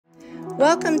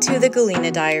Welcome to the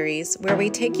Galena Diaries, where we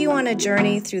take you on a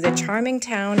journey through the charming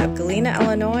town of Galena,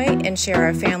 Illinois, and share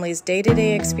our family's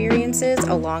day-to-day experiences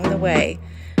along the way.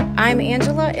 I'm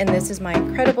Angela, and this is my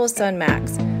incredible son,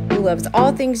 Max, who loves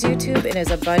all things YouTube and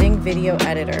is a budding video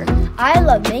editor. I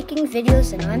love making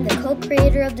videos, and I'm the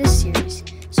co-creator of this series.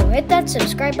 So hit that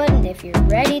subscribe button if you're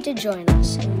ready to join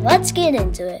us, and let's get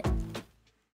into it.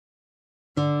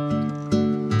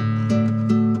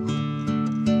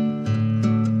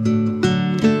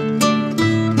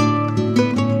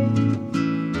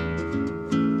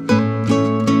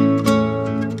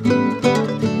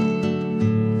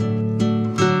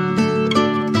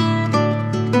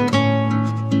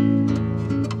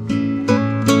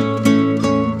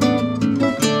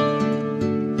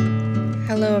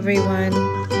 Hello everyone,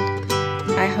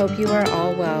 I hope you are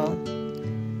all well.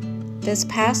 This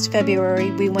past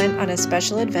February, we went on a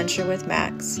special adventure with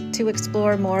Max to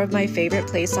explore more of my favorite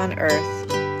place on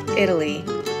earth, Italy.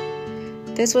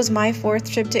 This was my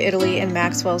fourth trip to Italy and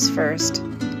Maxwell's first.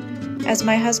 As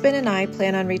my husband and I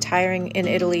plan on retiring in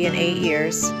Italy in 8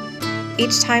 years,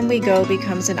 each time we go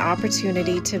becomes an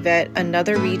opportunity to vet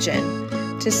another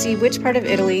region to see which part of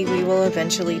Italy we will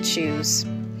eventually choose.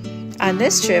 On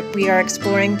this trip, we are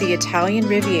exploring the Italian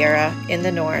Riviera in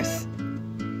the north.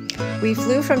 We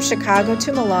flew from Chicago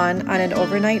to Milan on an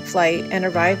overnight flight and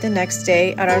arrived the next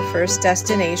day at our first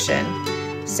destination,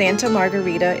 Santa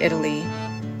Margherita, Italy.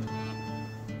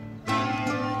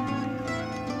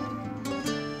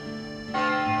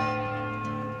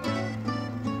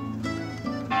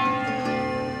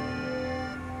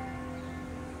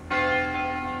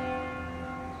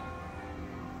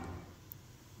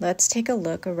 Let's take a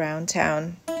look around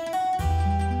town.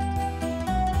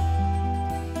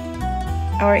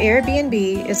 Our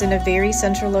Airbnb is in a very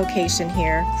central location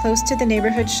here, close to the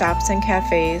neighborhood shops and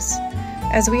cafes.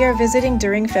 As we are visiting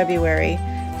during February,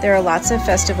 there are lots of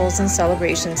festivals and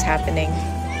celebrations happening.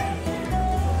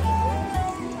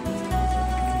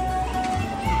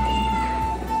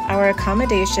 Our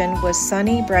accommodation was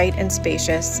sunny, bright, and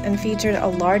spacious, and featured a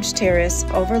large terrace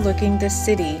overlooking the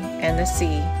city and the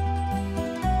sea.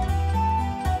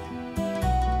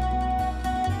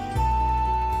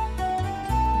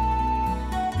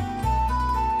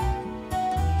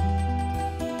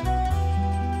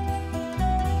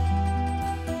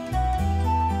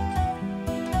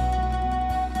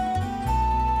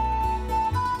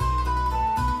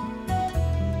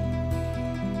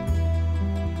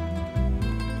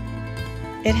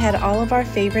 It had all of our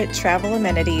favorite travel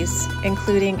amenities,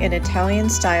 including an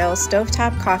Italian-style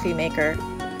stovetop coffee maker,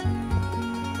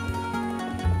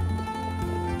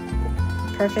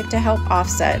 perfect to help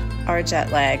offset our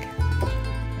jet lag.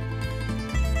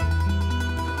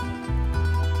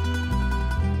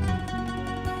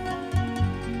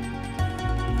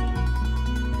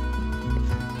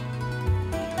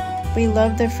 We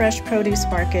love the fresh produce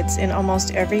markets in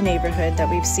almost every neighborhood that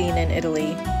we've seen in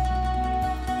Italy.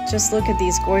 Just look at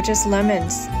these gorgeous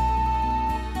lemons.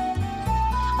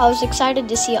 I was excited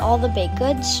to see all the baked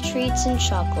goods, treats, and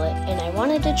chocolate, and I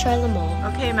wanted to try them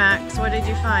all. Okay, Max, what did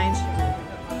you find?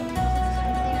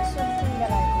 Something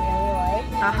that I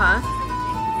really like. Uh-huh.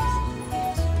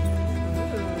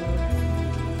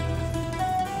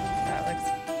 That looks...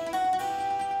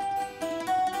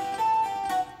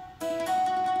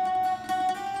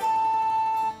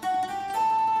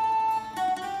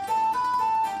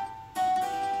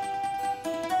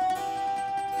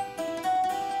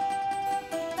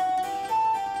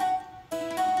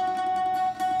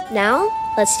 Now,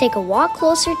 let's take a walk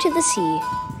closer to the sea.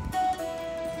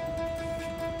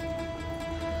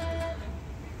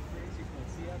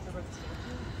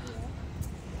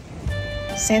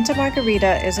 Santa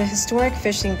Margherita is a historic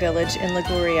fishing village in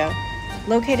Ligure,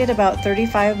 located about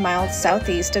 35 miles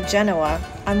southeast of Genoa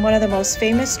on one of the most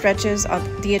famous stretches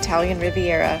of the Italian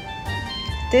Riviera.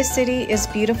 This city is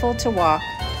beautiful to walk,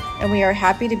 and we are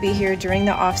happy to be here during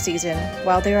the off-season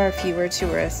while there are fewer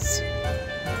tourists.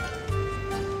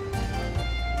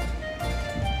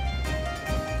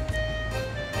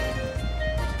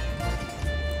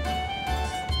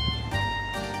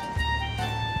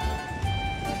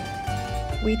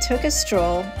 We took a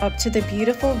stroll up to the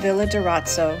beautiful Villa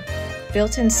d'Orazio,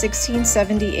 built in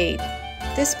 1678.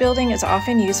 This building is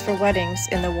often used for weddings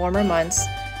in the warmer months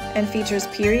and features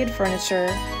period furniture,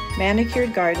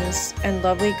 manicured gardens, and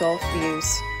lovely Gulf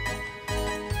views.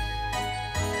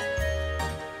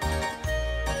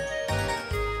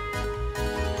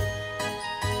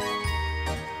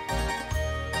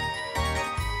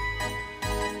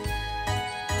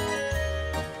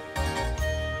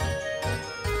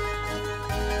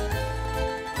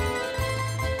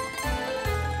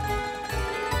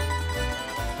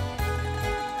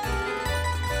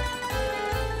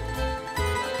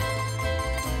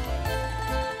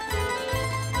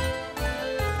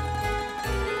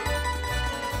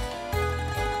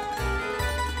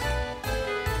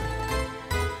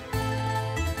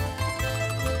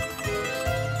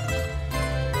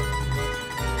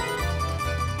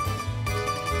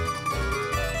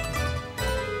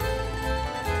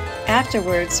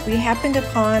 Afterwards, we happened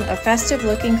upon a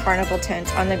festive-looking carnival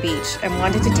tent on the beach and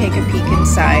wanted to take a peek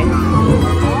inside.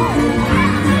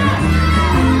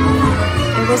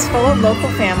 It was full of local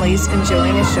families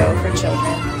enjoying a show for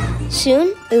children.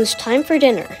 Soon, it was time for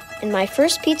dinner, and my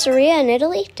first pizzeria in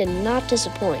Italy did not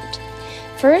disappoint.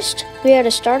 First, we had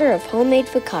a starter of homemade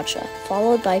focaccia,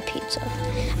 followed by pizza.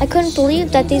 I couldn't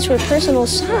believe that these were personal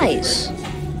size.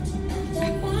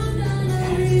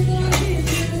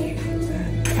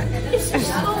 This is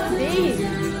so big.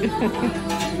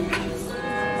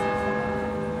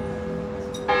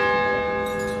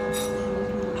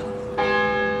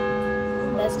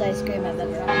 Best ice cream I've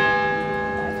ever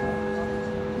had.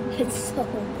 It's so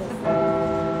good.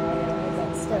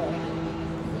 But still.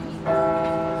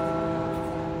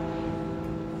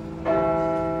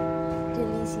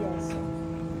 Delicious.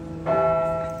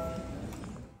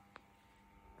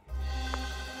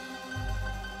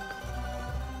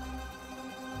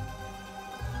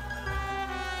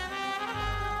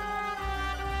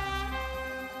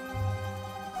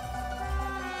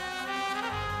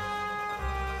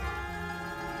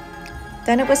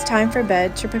 Then it was time for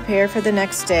bed to prepare for the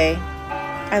next day.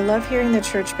 I love hearing the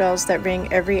church bells that ring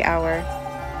every hour.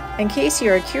 In case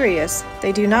you are curious,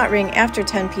 they do not ring after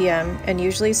 10 p.m. and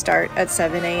usually start at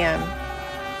 7 a.m.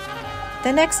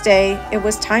 The next day, it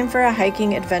was time for a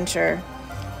hiking adventure.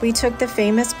 We took the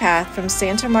famous path from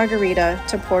Santa Margherita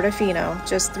to Portofino,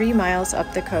 just 3 miles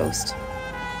up the coast.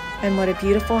 And what a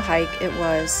beautiful hike it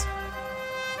was.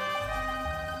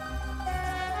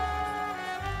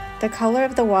 The color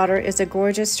of the water is a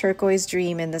gorgeous turquoise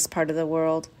dream in this part of the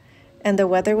world, and the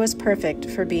weather was perfect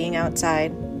for being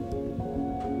outside.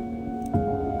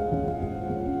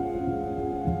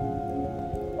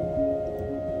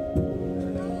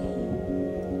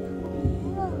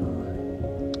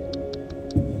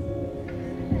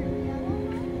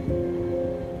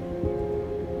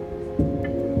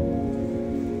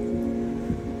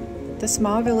 The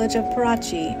small village of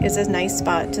Parachi is a nice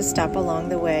spot to stop along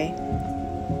the way.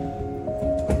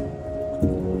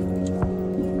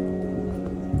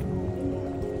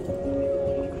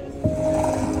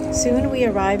 Soon we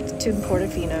arrived to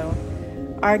Portofino,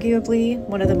 arguably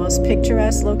one of the most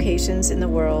picturesque locations in the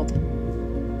world.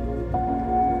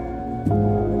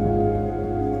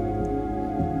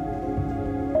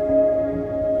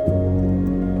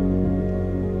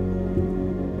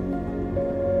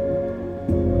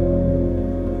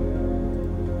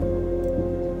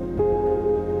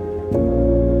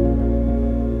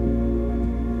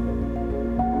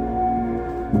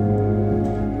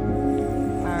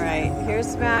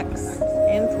 Here's Max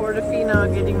in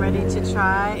Portofino getting ready to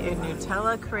try a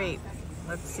Nutella crepe.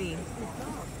 Let's see.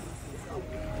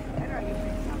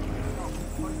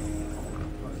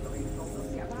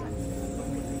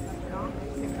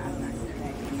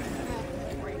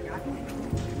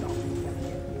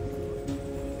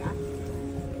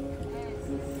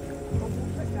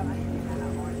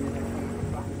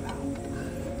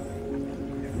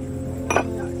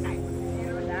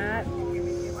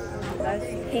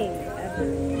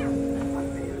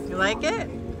 You like it?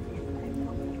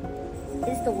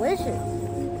 It's delicious.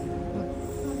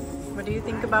 What do you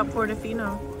think about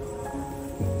Portofino?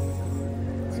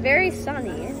 It's very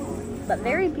sunny, but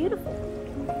very beautiful.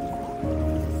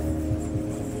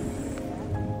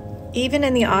 Even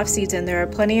in the off-season, there are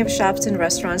plenty of shops and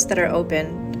restaurants that are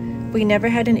open. We never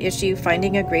had an issue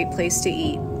finding a great place to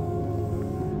eat.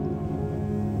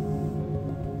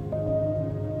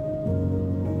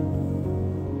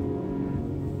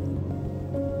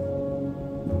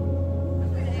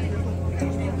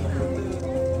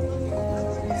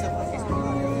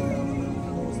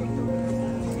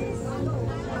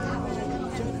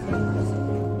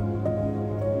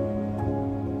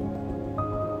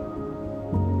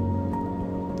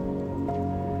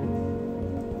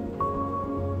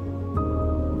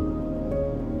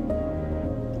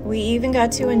 We even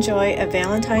got to enjoy a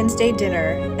Valentine's Day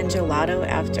dinner and gelato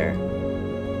after.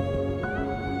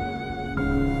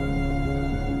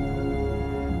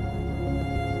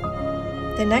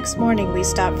 The next morning we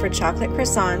stopped for chocolate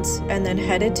croissants and then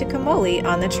headed to Camogli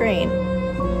on the train.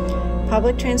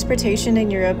 Public transportation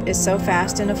in Europe is so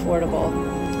fast and affordable.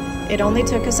 It only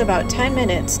took us about 10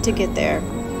 minutes to get there.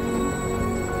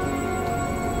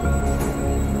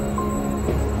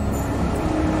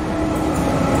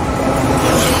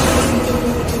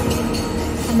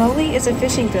 Camogli is a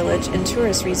fishing village and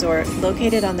tourist resort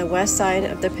located on the west side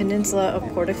of the peninsula of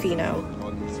Portofino.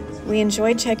 We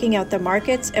enjoyed checking out the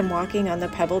markets and walking on the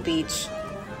pebble beach.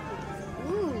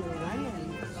 Ooh,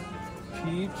 lemon.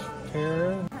 Peach,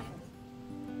 pear.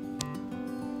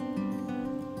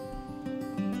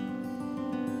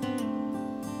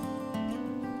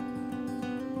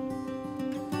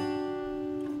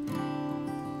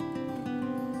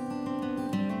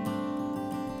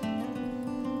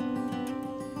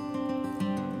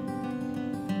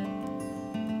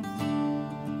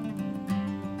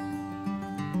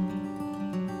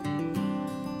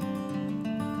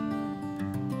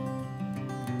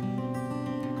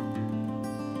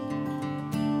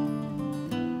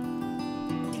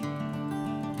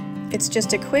 It's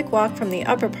just a quick walk from the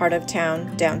upper part of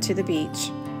town down to the beach.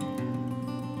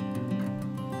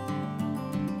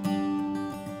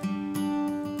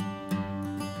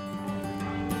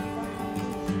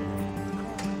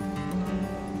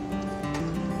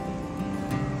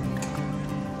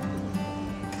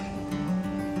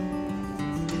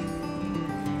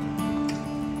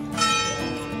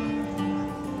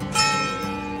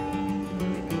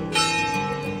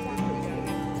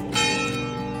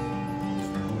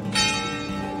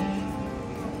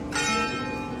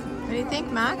 What do you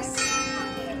think, Max?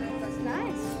 That's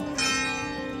nice.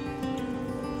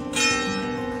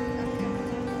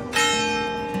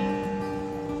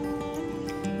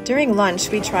 During lunch,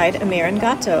 we tried a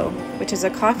Marangato, which is a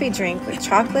coffee drink with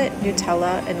chocolate,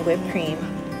 Nutella, and whipped cream.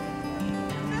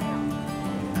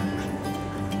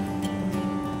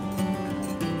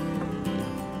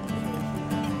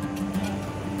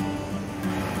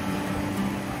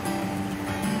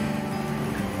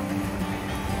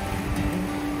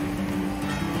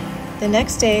 The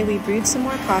next day, we brewed some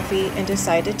more coffee and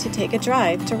decided to take a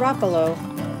drive to Rapallo.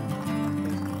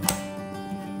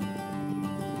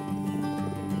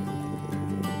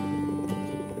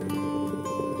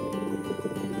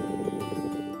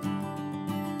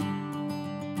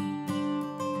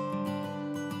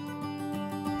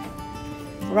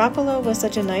 Rapallo was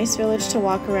such a nice village to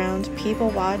walk around,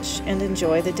 people watch, and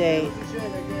enjoy the day.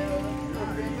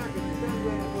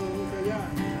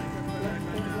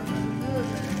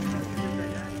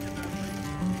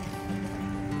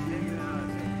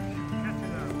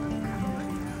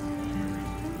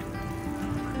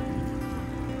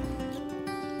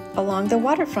 Along the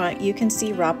waterfront, you can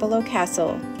see Rapallo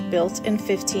Castle, built in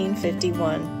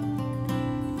 1551.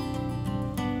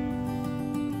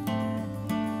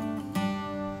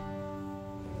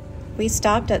 We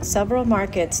stopped at several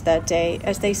markets that day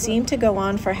as they seemed to go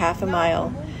on for half a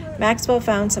mile. Maxwell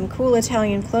found some cool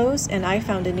Italian clothes and I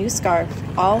found a new scarf,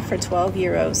 all for 12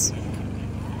 euros.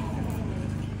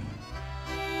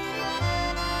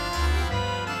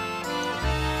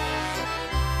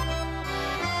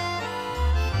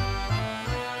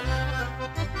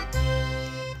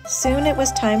 Soon it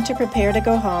was time to prepare to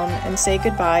go home and say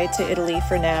goodbye to Italy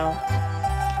for now.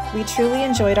 We truly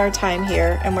enjoyed our time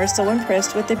here and were so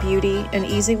impressed with the beauty and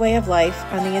easy way of life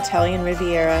on the Italian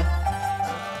Riviera.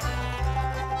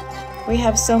 We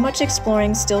have so much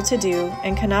exploring still to do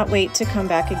and cannot wait to come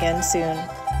back again soon.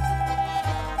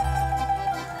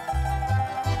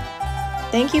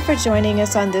 Thank you for joining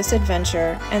us on this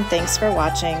adventure and thanks for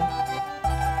watching.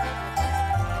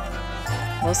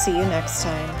 We'll see you next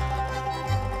time.